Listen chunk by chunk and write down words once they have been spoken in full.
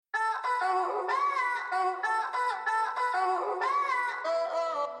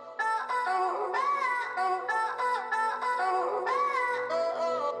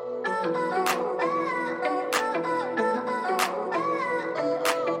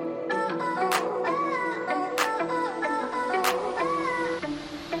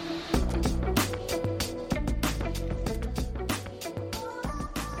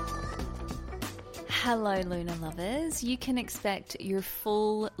Hello, Lunar Lovers. You can expect your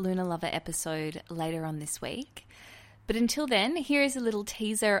full Lunar Lover episode later on this week. But until then, here is a little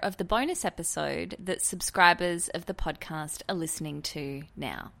teaser of the bonus episode that subscribers of the podcast are listening to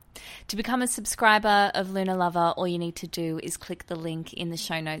now. To become a subscriber of Lunar Lover, all you need to do is click the link in the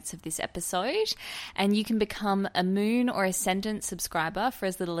show notes of this episode, and you can become a Moon or Ascendant subscriber for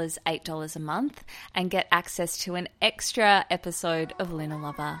as little as $8 a month and get access to an extra episode of Lunar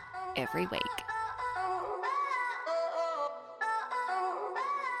Lover every week.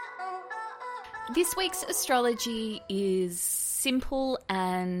 This week's astrology is simple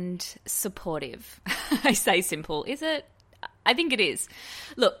and supportive. I say simple, is it? I think it is.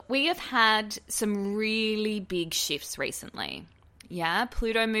 Look, we have had some really big shifts recently. Yeah,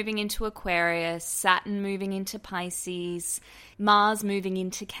 Pluto moving into Aquarius, Saturn moving into Pisces, Mars moving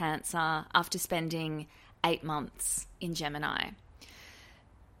into Cancer after spending 8 months in Gemini.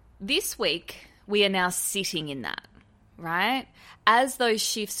 This week, we are now sitting in that, right? As those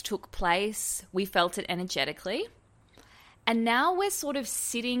shifts took place, we felt it energetically. And now we're sort of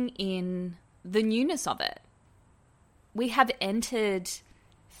sitting in the newness of it. We have entered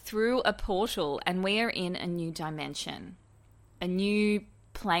through a portal and we are in a new dimension, a new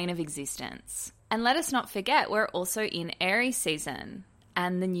plane of existence. And let us not forget, we're also in Aries season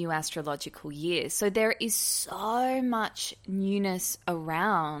and the new astrological year. So there is so much newness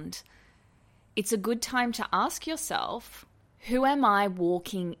around. It's a good time to ask yourself, who am I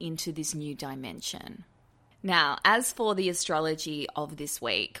walking into this new dimension? Now, as for the astrology of this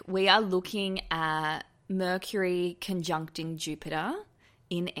week, we are looking at Mercury conjuncting Jupiter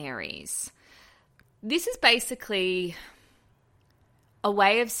in Aries. This is basically a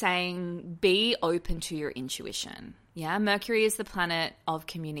way of saying be open to your intuition. Yeah, Mercury is the planet of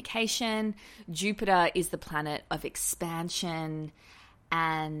communication. Jupiter is the planet of expansion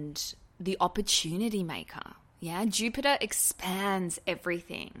and the opportunity maker. Yeah, Jupiter expands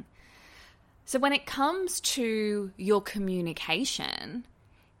everything. So when it comes to your communication,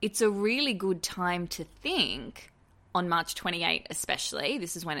 it's a really good time to think on March 28 especially.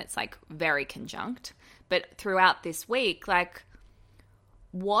 This is when it's like very conjunct. But throughout this week, like,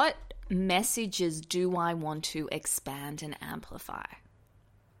 what messages do I want to expand and amplify?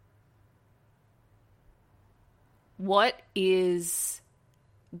 What is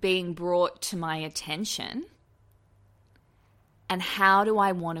being brought to my attention? And how do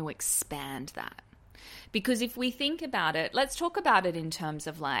I want to expand that? Because if we think about it, let's talk about it in terms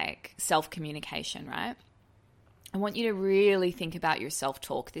of like self-communication, right? I want you to really think about your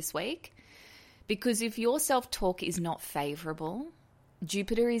self-talk this week. Because if your self-talk is not favorable,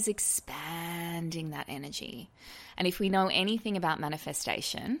 Jupiter is expanding that energy. And if we know anything about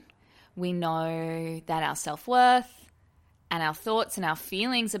manifestation, we know that our self-worth and our thoughts and our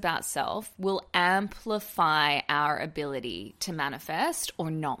feelings about self will amplify our ability to manifest or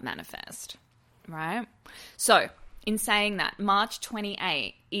not manifest, right? So in saying that, March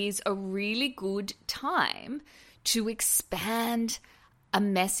 28 is a really good time to expand a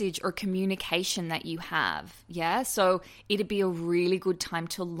message or communication that you have, yeah? So it'd be a really good time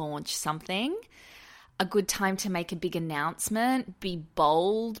to launch something, a good time to make a big announcement, be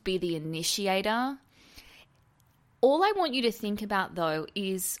bold, be the initiator. All I want you to think about, though,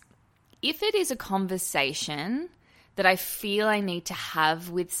 is if it is a conversation that I feel I need to have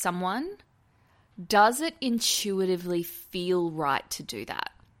with someone, does it intuitively feel right to do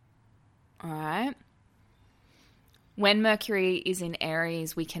that? All right? When Mercury is in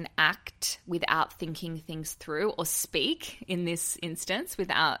Aries, we can act without thinking things through, or speak, in this instance,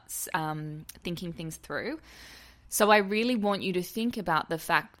 without thinking things through. So I really want you to think about the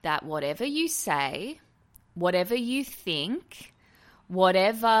fact that whatever you say, whatever you think,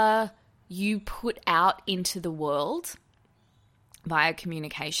 whatever you put out into the world via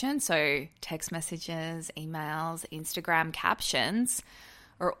communication, so text messages, emails, Instagram captions,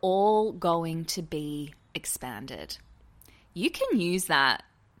 are all going to be expanded. You can use that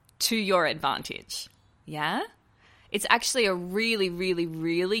to your advantage, yeah? It's actually a really, really,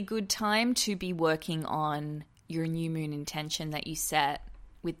 really good time to be working on your new moon intention that you set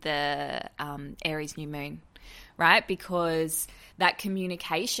with the Aries new moon, right? Because that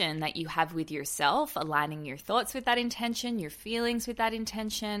communication that you have with yourself, aligning your thoughts with that intention, your feelings with that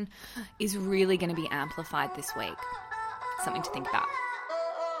intention, is really going to be amplified this week. Something to think about.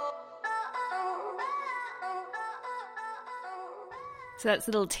 So that's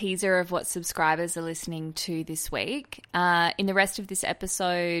a little teaser of what subscribers are listening to this week. In the rest of this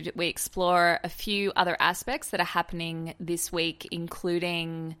episode, we explore a few other aspects that are happening this week,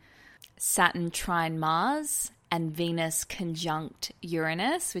 including Saturn trine Mars and Venus conjunct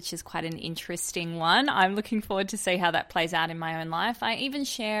Uranus, which is quite an interesting one. I'm looking forward to see how that plays out in my own life. I even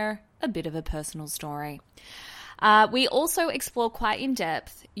share a bit of a personal story. We also explore quite in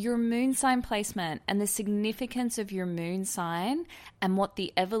depth your moon sign placement and the significance of your moon sign and what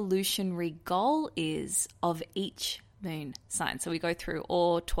the evolutionary goal is of each moon sign. So we go through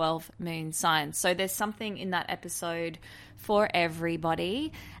all 12 moon signs. So there's something in that episode for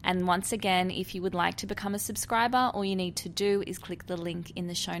everybody. And once again, if you would like to become a subscriber, all you need to do is click the link in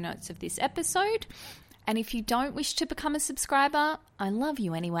the show notes of this episode. And if you don't wish to become a subscriber, I love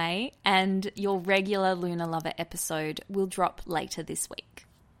you anyway, and your regular Lunar Lover episode will drop later this week.